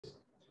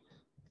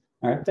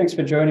All right, thanks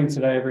for joining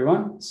today,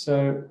 everyone.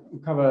 So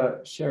we'll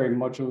cover sharing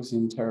modules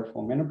in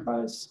Terraform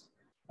Enterprise.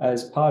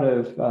 As part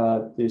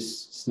of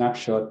this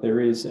snapshot, there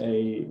is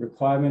a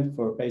requirement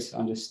for a basic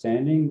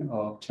understanding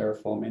of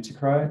Terraform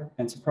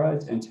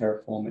Enterprise and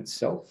Terraform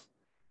itself.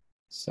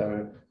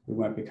 So we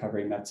won't be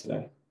covering that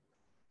today.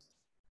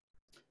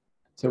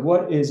 So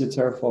what is a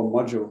Terraform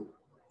module?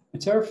 A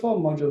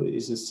Terraform module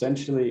is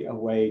essentially a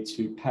way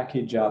to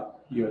package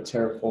up your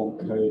Terraform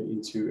code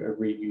into a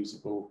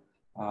reusable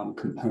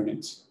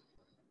component.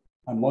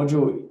 A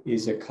module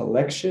is a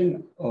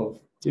collection of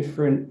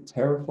different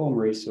Terraform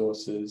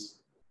resources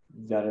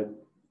that are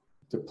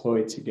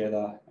deployed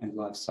together and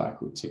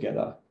lifecycled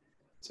together.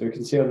 So you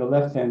can see on the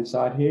left-hand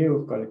side here,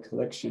 we've got a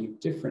collection of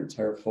different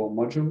Terraform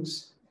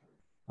modules.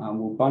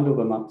 We'll bundle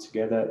them up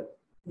together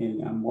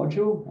in a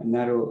module, and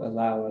that'll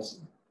allow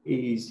us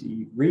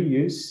easy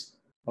reuse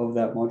of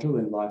that module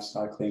and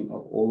lifecycling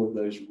of all of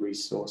those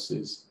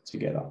resources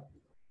together.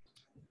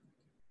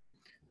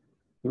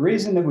 The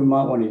reason that we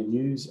might want to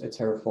use a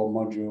Terraform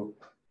module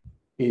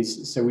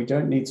is so we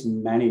don't need to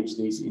manage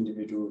these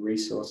individual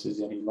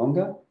resources any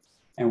longer,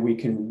 and we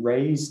can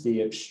raise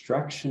the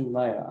abstraction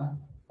layer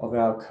of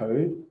our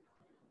code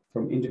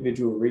from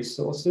individual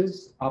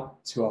resources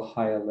up to a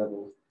higher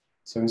level.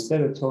 So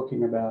instead of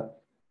talking about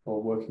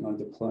or working on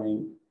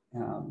deploying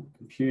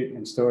compute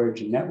and storage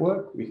and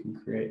network, we can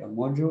create a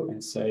module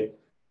and say,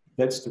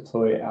 let's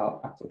deploy our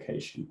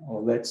application,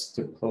 or let's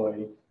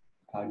deploy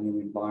our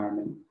new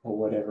environment, or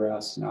whatever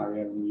our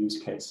scenario and use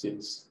case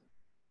is.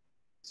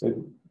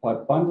 So by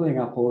bundling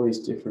up all these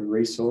different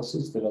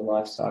resources that are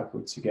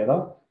lifecycled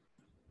together,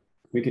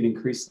 we can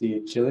increase the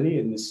agility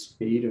and the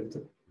speed of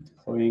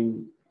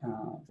deploying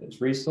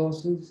those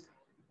resources,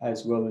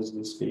 as well as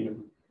the speed of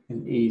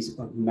and ease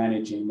of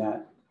managing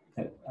that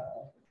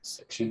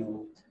section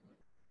or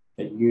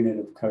that unit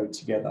of code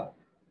together.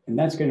 And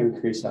that's going to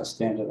increase our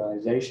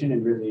standardization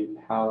and really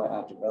empower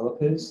our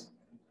developers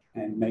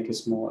and make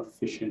us more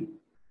efficient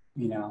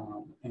in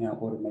our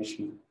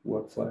automation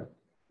workflow.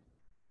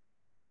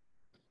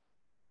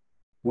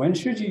 When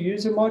should you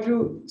use a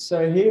module?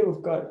 So here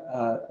we've got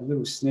a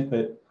little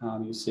snippet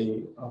you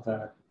see of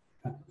a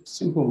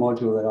simple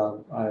module that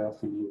I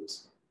often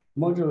use.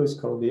 The module is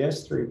called the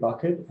S3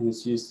 bucket, and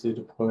it's used to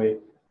deploy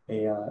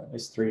a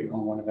S3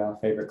 on one of our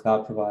favorite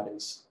cloud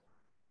providers.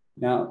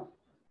 Now,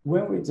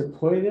 when we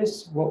deploy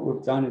this, what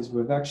we've done is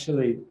we've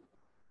actually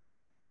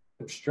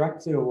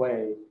abstracted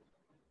away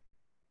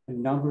a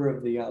number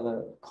of the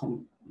other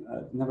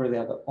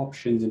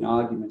options and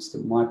arguments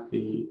that might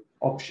be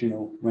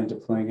optional when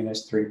deploying an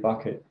S3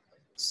 bucket.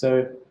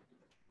 So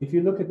if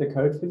you look at the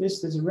code for this,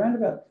 there's around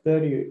about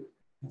 30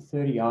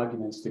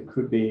 arguments that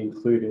could be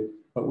included.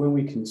 But when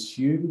we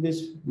consume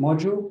this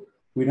module,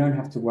 we don't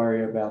have to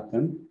worry about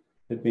them.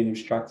 They've been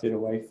abstracted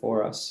away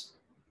for us.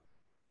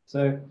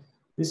 So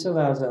this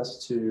allows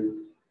us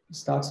to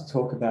start to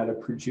talk about a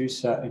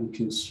producer and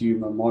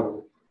consumer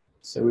model.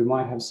 So we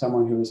might have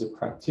someone who is a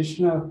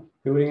practitioner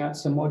building out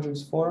some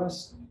modules for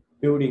us,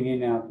 building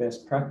in our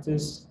best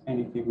practice,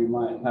 anything we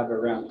might have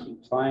around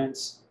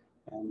compliance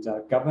and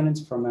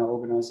governance from our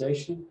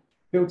organization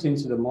built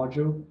into the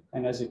module.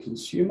 And as a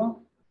consumer,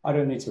 I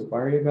don't need to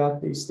worry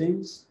about these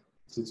things.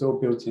 So it's all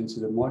built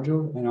into the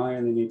module, and I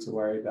only need to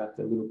worry about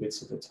the little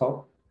bits at the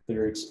top that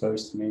are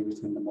exposed to me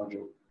within the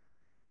module.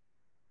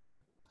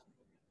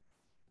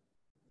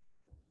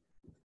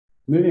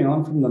 Moving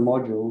on from the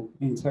module,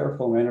 in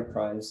Terraform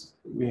Enterprise,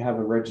 we have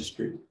a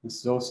registry. This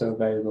is also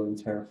available in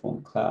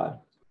Terraform Cloud.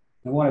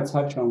 I want to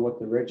touch on what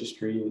the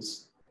registry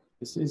is.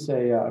 This is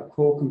a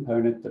core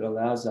component that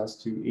allows us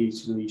to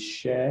easily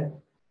share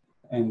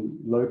and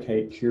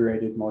locate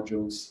curated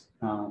modules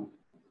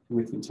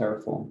within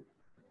Terraform.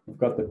 We've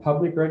got the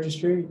public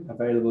registry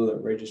available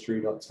at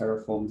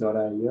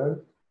registry.terraform.io.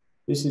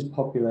 This is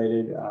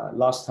populated,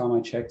 last time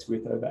I checked,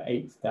 with over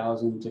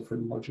 8,000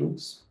 different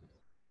modules.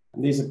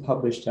 And these are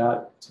published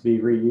out to be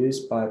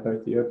reused by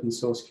both the open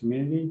source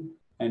community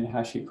and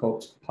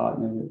HashiCorp's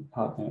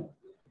partner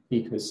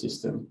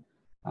ecosystem.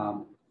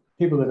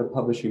 People that are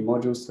publishing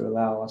modules to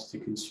allow us to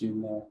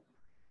consume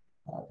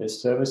their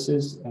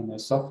services and their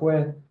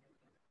software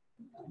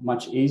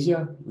much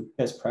easier with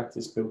best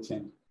practice built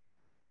in.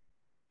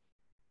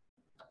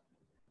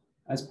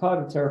 As part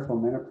of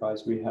Terraform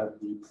Enterprise, we have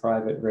the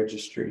private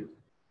registry.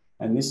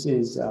 And this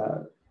is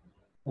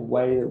a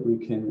way that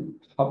we can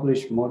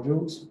publish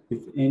modules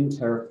within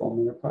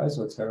Terraform Enterprise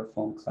or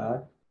Terraform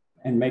Cloud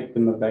and make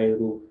them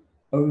available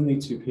only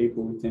to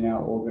people within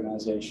our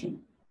organization.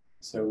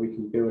 So we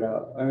can build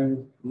our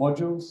own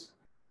modules,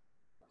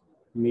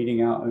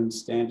 meeting our own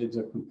standards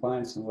of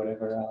compliance and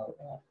whatever our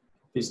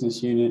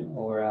business unit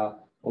or our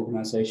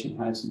organization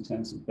has in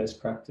terms of best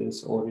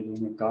practice, auditing,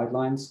 and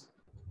guidelines.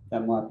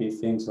 That might be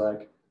things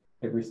like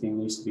everything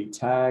needs to be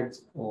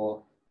tagged,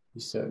 or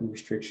certain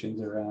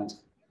restrictions around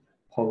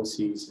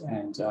policies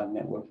and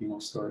networking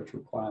or storage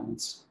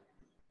requirements.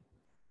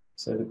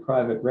 So the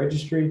private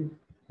registry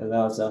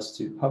allows us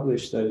to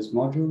publish those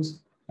modules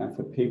and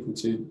for people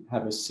to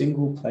have a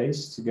single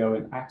place to go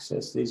and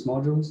access these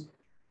modules,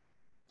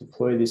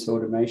 deploy this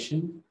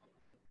automation,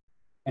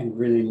 and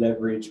really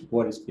leverage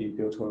what is being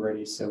built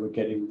already. So we're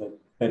getting the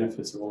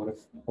benefits of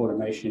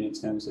automation in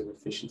terms of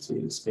efficiency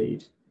and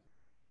speed.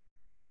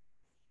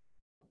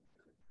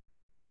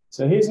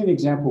 So here's an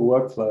example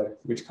workflow,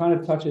 which kind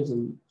of touches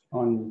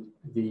on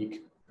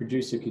the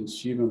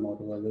producer-consumer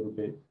model a little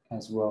bit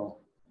as well.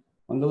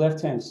 On the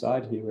left-hand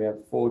side here, we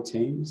have 4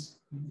 teams,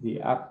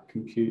 the app,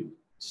 compute,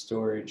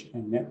 storage,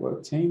 and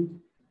network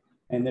team.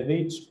 And they've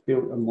each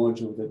built a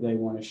module that they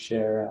want to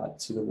share out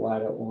to the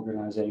wider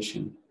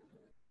organization.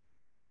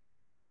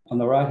 On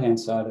the right-hand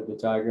side of the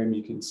diagram,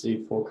 you can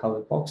see 4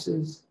 colored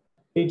boxes.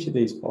 Each of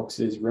these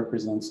boxes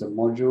represents a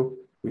module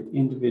with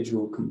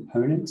individual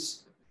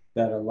components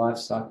that are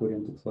lifecycled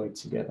and deployed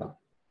together.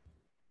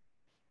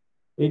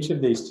 Each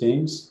of these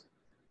teams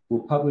will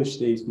publish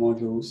these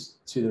modules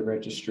to the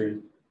registry.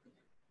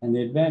 And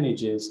the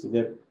advantage is that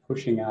they're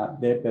pushing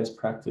out their best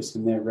practice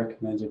and their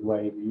recommended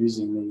way of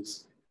using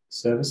these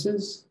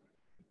services.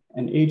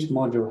 And each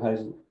module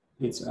has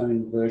its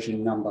own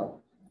version number.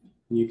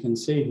 And you can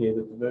see here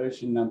that the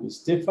version numbers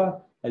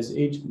differ as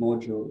each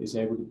module is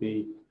able to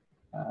be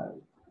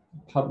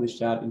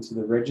published out into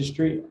the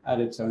registry at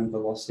its own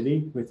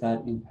velocity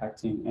without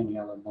impacting any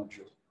other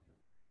module.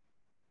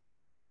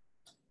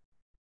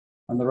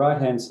 On the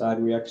right-hand side,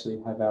 we actually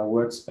have our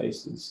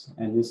workspaces,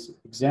 and this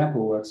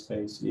example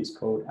workspace is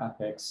called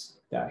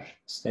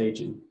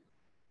Apex-Staging.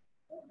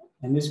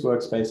 And this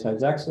workspace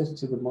has access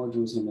to the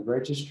modules in the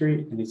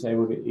registry and is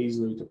able to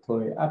easily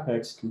deploy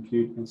Apex,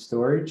 compute, and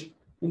storage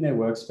in their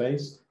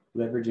workspace,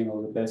 leveraging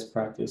all the best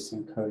practice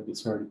and code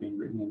that's already been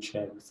written and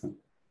shared with them.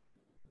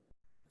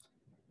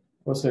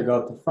 Also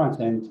got the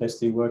front-end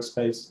testing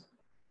workspace,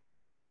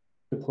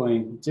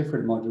 deploying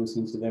different modules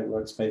into their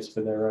workspace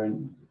for their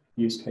own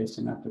use case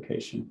and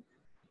application.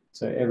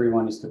 So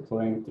everyone is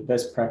deploying the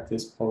best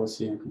practice,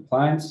 policy, and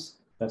compliance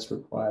that's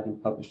required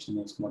and published in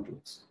these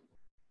modules.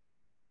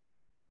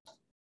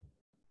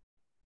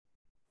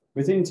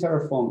 Within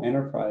Terraform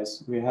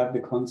Enterprise, we have the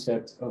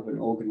concept of an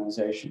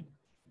organization.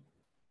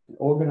 An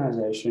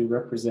organization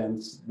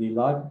represents the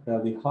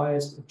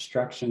highest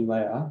abstraction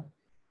layer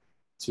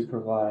to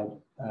provide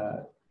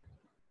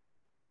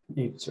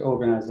each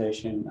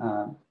organization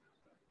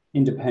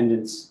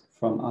independence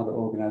from other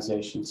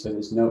organizations. So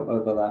there's no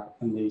overlap,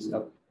 and these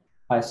are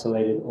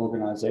isolated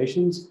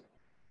organizations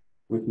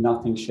with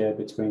nothing shared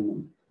between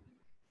them.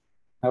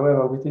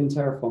 However, within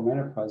Terraform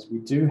Enterprise, we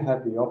do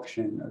have the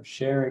option of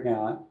sharing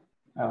out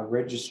our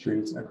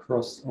registries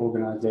across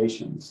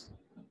organizations.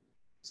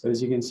 So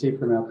as you can see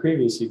from our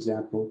previous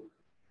example,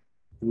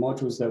 the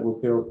modules that were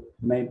built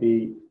may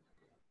be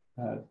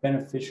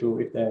beneficial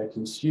if they are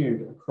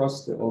consumed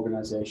across the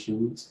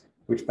organizations,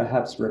 which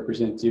perhaps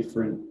represent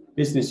different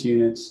business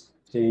units,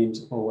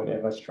 teams, or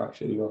whatever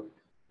structure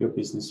your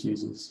business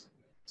uses.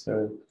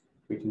 So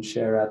we can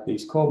share out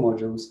these core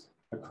modules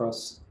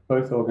across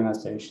both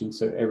organizations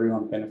so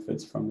everyone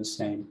benefits from the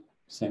same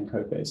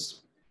code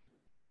base.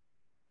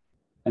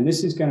 And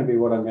this is going to be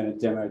what I'm going to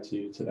demo to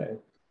you today.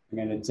 I'm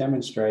going to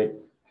demonstrate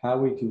how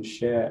we can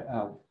share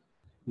our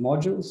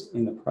modules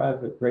in the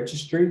private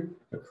registry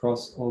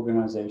across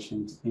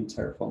organizations in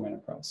Terraform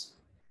Enterprise.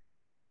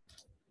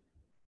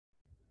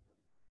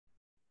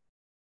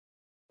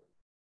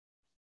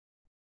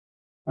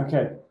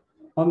 Okay,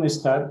 on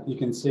this tab, you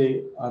can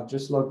see I've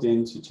just logged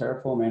into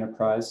Terraform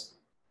Enterprise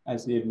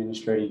as the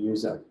administrator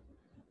user.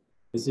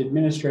 As the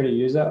administrator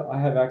user, I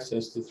have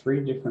access to 3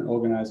 different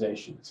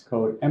organizations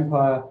called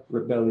Empire,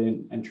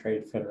 Rebellion, and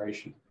Trade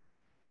Federation.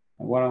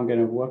 And what I'm going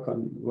to work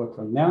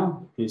on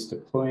now is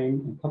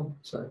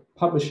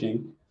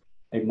publishing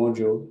a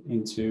module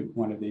into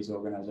one of these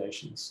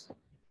organizations.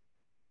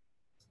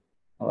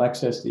 I'll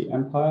access the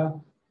Empire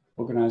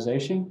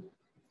organization.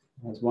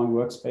 It has 1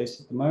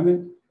 workspace at the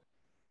moment.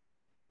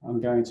 I'm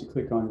going to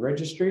click on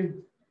Registry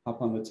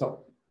up on the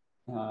top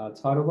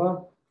title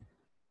bar.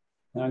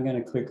 Then I'm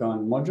going to click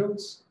on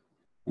Modules.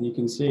 And you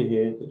can see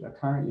here that I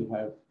currently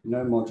have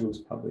no modules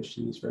published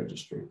in this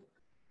registry.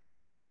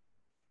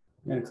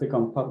 I'm going to click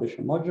on Publish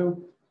a Module.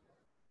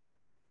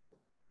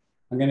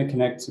 I'm going to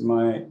connect to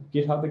my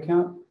GitHub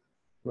account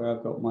where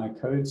I've got my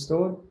code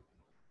stored.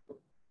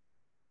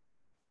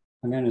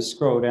 I'm going to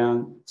scroll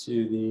down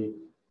to the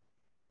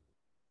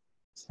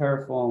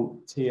Terraform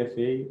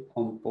TFE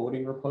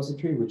onboarding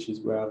repository, which is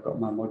where I've got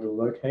my module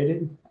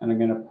located. And I'm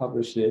going to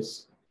publish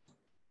this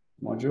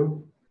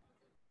module.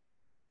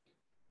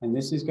 And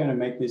this is going to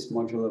make this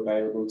module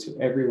available to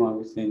everyone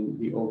within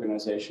the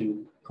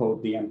organization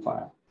called the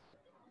Empire.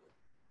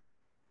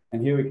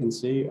 And here we can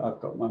see I've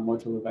got my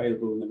module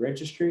available in the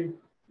registry.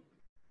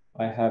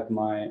 I have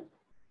my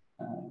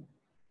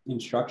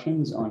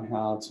instructions on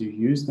how to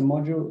use the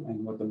module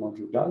and what the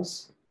module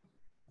does.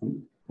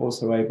 I'm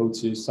also able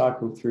to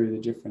cycle through the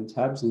different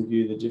tabs and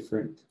view the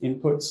different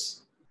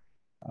inputs,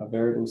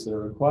 variables that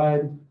are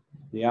required,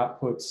 the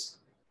outputs,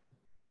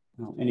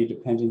 any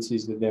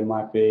dependencies that there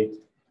might be,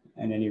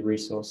 and any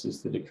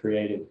resources that are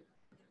created.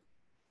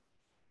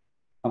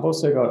 I've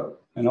also got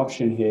an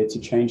option here to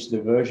change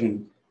the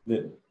version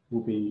that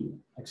will be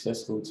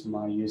accessible to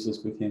my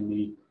users within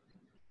the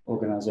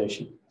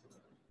organization.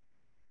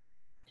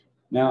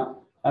 Now,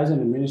 as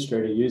an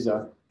administrator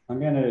user, I'm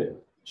going to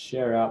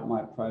share out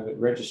my private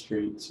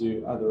registry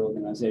to other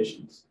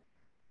organizations.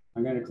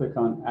 I'm going to click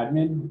on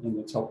admin in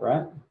the top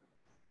right.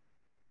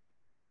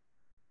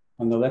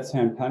 On the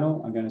left-hand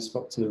panel, I'm going to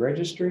swap to the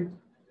registry.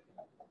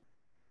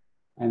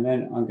 And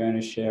then I'm going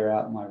to share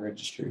out my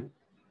registry.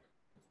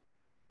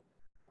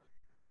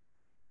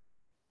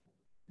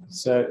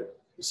 So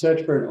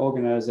search for an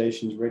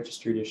organization's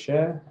registry to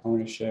share. I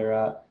want to share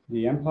out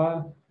the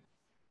Empire.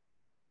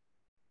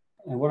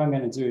 And what I'm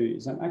going to do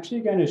is I'm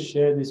actually going to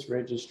share this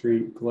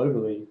registry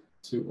globally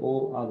to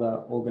all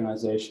other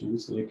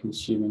organizations that are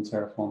consuming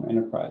Terraform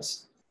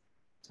Enterprise.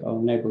 So I'll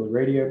enable the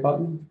radio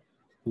button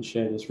and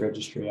share this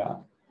registry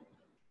out.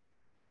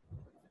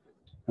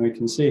 And we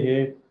can see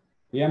here,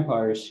 the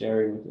Empire is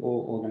sharing with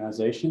all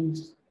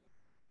organizations,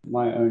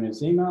 my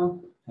owner's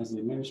email as the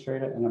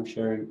administrator, and I'm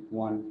sharing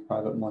one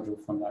private module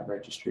from that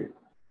registry.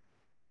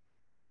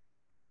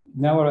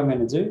 Now what I'm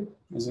going to do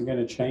is I'm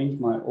going to change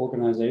my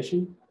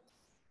organization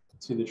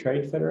to the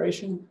Trade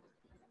Federation.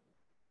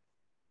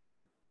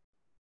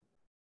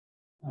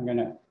 I'm going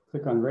to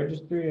click on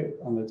registry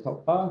on the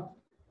top bar,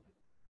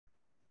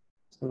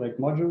 select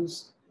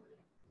modules,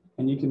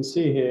 and you can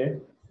see here,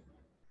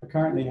 I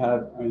currently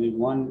have only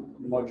one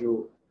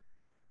module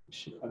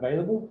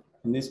available,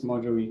 and this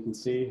module you can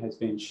see has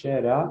been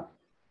shared out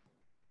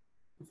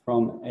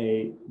from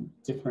a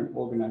different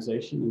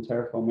organization in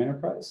Terraform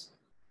Enterprise.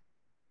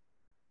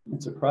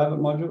 It's a private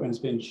module and it's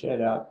been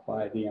shared out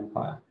by the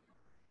Empire.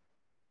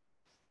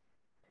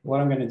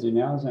 What I'm going to do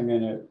now is I'm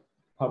going to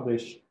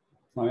publish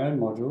my own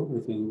module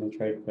within the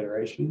Trade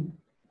Federation.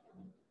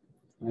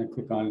 I'm going to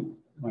click on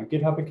my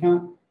GitHub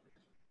account.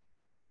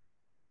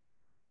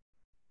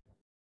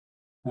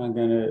 And I'm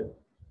going to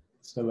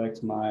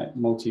select my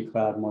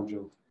multi-cloud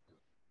module.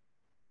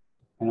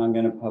 And I'm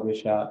going to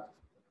publish out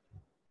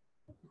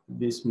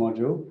this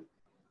module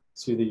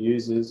to the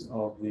users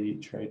of the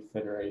Trade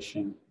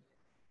Federation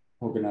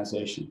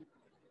organization.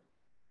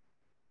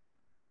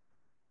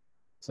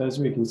 So as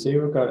we can see,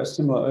 we've got a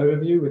similar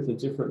overview with a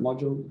different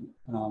module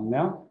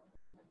now.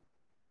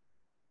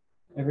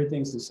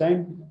 Everything's the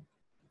same.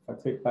 If I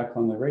click back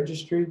on the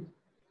registry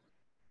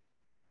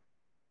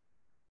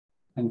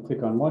and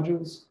click on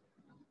modules,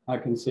 I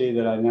can see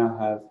that I now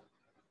have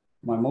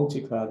my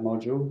multi-cloud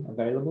module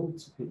available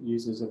to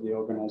users of the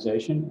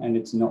organization, and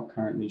it's not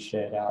currently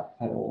shared out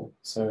at all.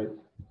 So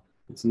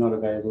it's not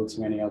available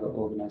to any other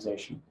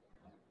organization.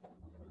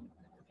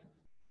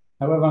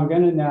 However, I'm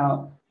going to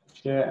now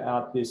share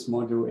out this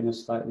module in a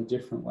slightly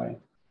different way.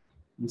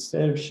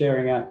 Instead of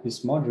sharing out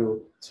this module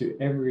to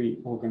every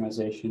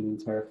organization in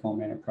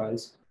Terraform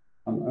Enterprise,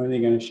 I'm only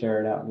going to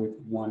share it out with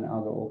one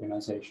other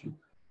organization.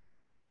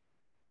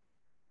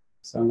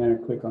 So I'm going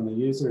to click on the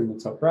user in the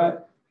top right.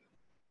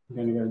 I'm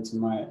going to go into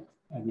my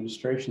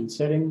administration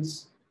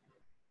settings.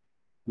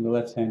 On the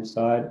left-hand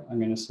side, I'm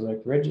going to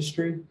select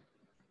registry.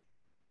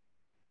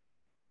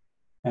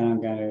 And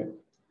I'm going to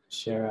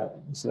share out,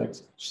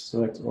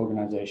 select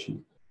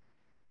organization.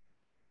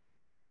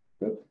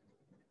 Good.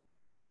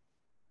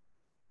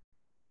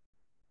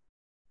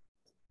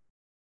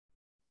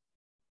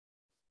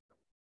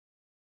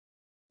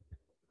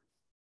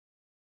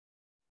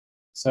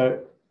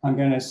 So I'm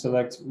going to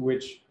select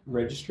which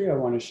registry I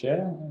want to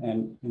share.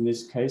 And in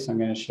this case, I'm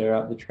going to share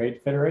out the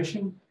Trade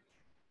Federation.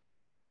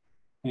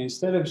 And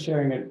instead of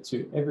sharing it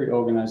to every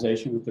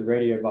organization with the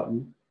radio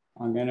button,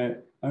 I'm going to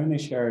only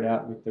share it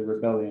out with the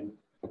Rebellion.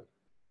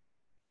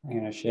 I'm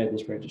going to share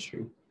this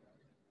registry.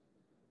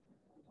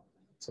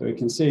 So we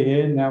can see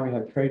here, now we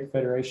have Trade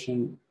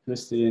Federation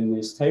listed in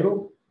this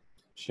table,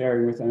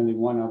 sharing with only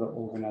one other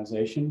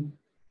organization,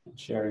 and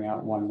sharing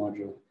out one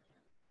module.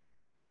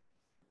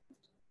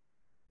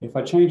 If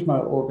I change my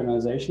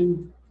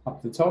organization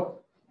up the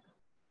top,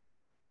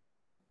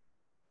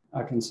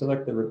 I can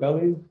select the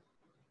Rebellion,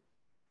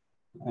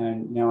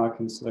 and now I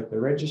can select the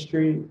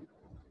registry,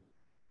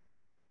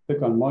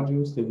 click on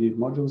modules to view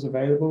modules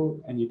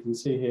available, and you can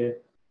see here,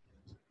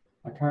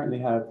 I currently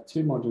have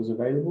two modules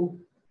available,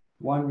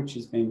 one which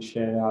is being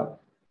shared out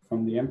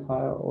from the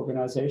Empire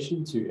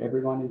organization to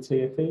everyone in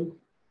TFE,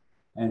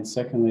 and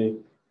secondly,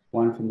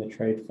 one from the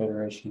Trade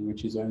Federation,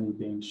 which is only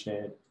being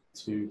shared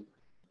to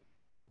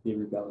the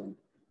Rebellion.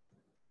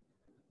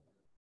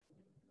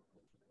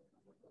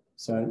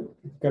 So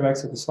go back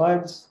to the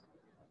slides.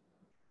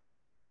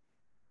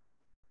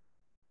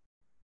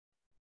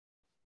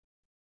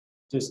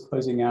 Just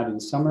closing out in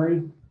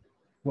summary,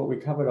 what we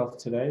covered off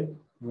today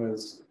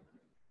was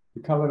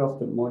we covered off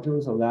that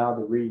modules allow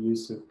the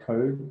reuse of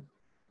code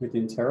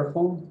within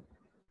Terraform,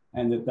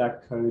 and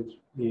that code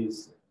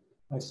is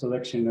a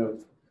selection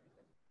of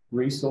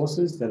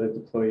resources that are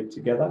deployed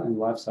together and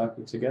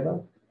lifecycled together.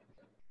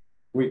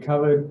 We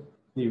covered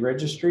the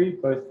registry,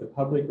 both the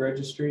public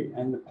registry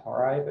and the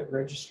private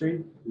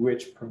registry,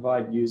 which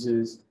provide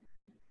users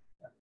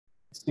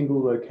a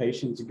single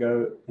location to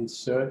go and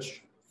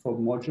search for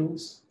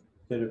modules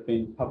that have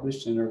been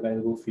published and are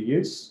available for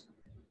use.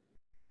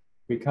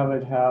 We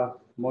covered how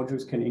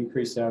modules can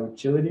increase our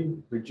agility,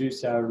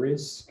 reduce our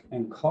risk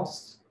and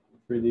costs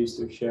through the use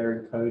of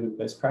sharing code and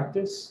best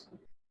practice.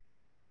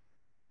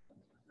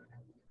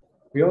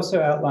 We also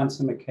outlined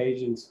some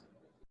occasions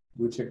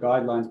which are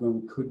guidelines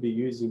when we could be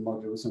using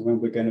modules and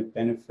when we're going to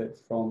benefit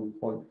from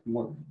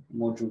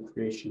module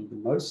creation the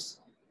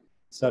most,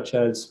 such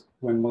as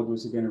when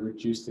modules are going to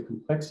reduce the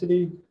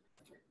complexity,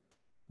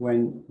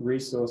 when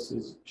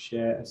resources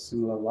share a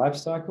similar life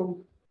cycle,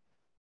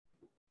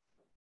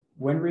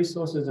 when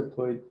resources are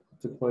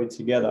deployed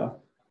together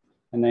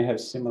and they have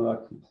similar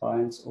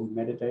compliance or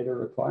metadata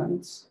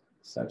requirements,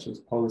 such as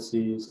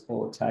policies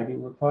or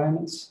tagging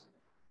requirements.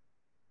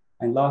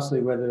 And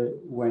lastly,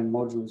 when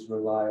modules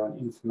rely on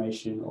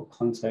information or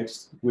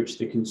context which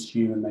the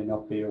consumer may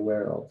not be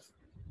aware of.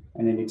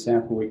 And an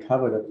example we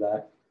covered of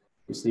that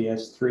is the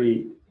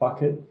S3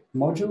 bucket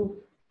module,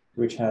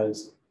 which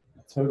has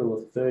a total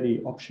of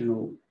 30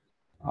 optional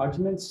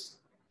arguments,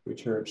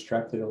 which are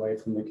abstracted away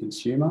from the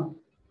consumer,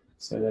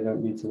 so they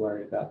don't need to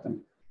worry about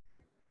them.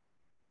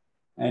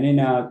 And in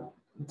our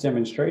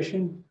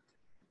demonstration,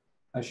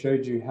 I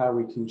showed you how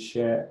we can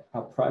share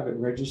our private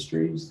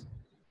registries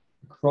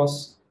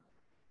across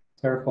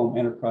Terraform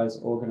Enterprise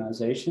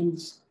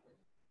organizations,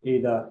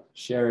 either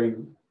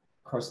sharing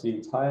across the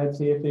entire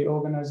TFE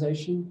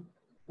organization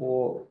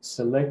or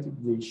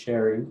selectively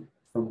sharing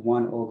from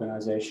one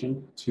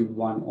organization to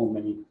one or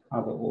many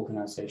other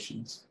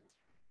organizations.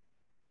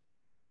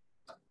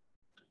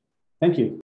 Thank you.